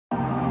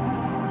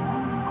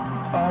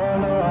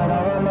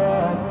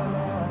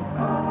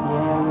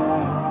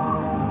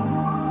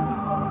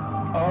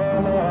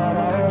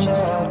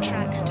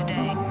mix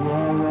today.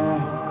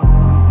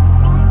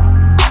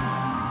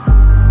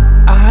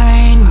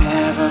 I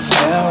never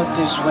felt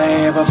this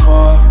way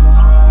before.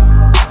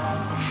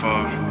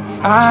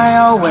 I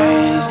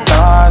always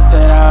thought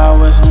that I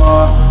was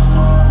more.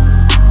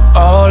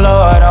 Oh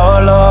Lord,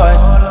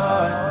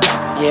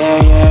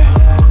 yeah, yeah.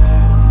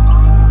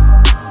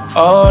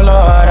 Oh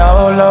Lord,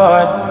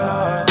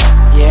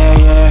 yeah,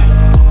 yeah.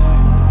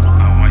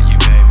 I want you,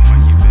 baby.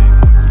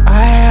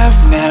 I have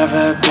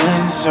never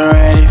been so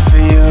ready for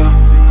you.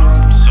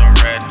 I'm so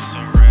ready, so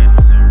ready,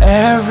 so ready.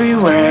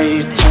 Everywhere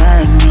you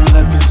turn, you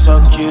looking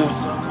so cute.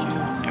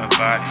 Your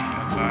body,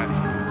 your body,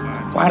 your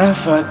body. Why the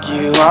fuck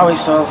you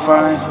always so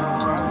fine?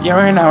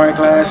 You're an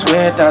hourglass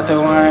without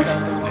the wine.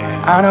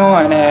 I don't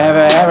wanna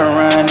ever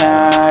run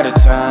out of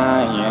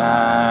time.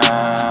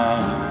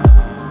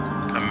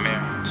 Come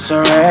here.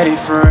 So ready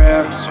for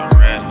real. So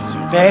ready, so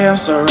ready. Babe, I'm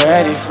so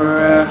ready for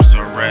real.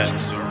 So ready,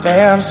 so ready.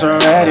 Babe, I'm so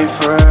ready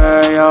for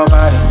real.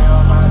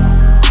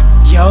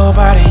 Your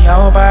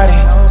body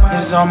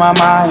is on my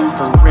mind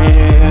for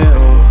real.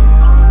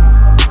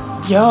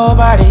 Your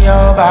body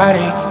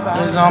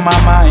is on my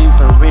mind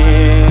for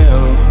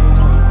real.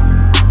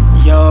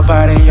 Your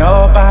body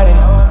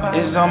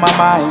is on my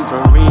mind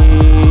for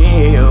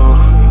real.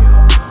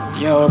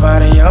 Your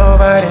body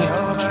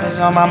is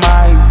on my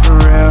mind for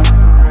real.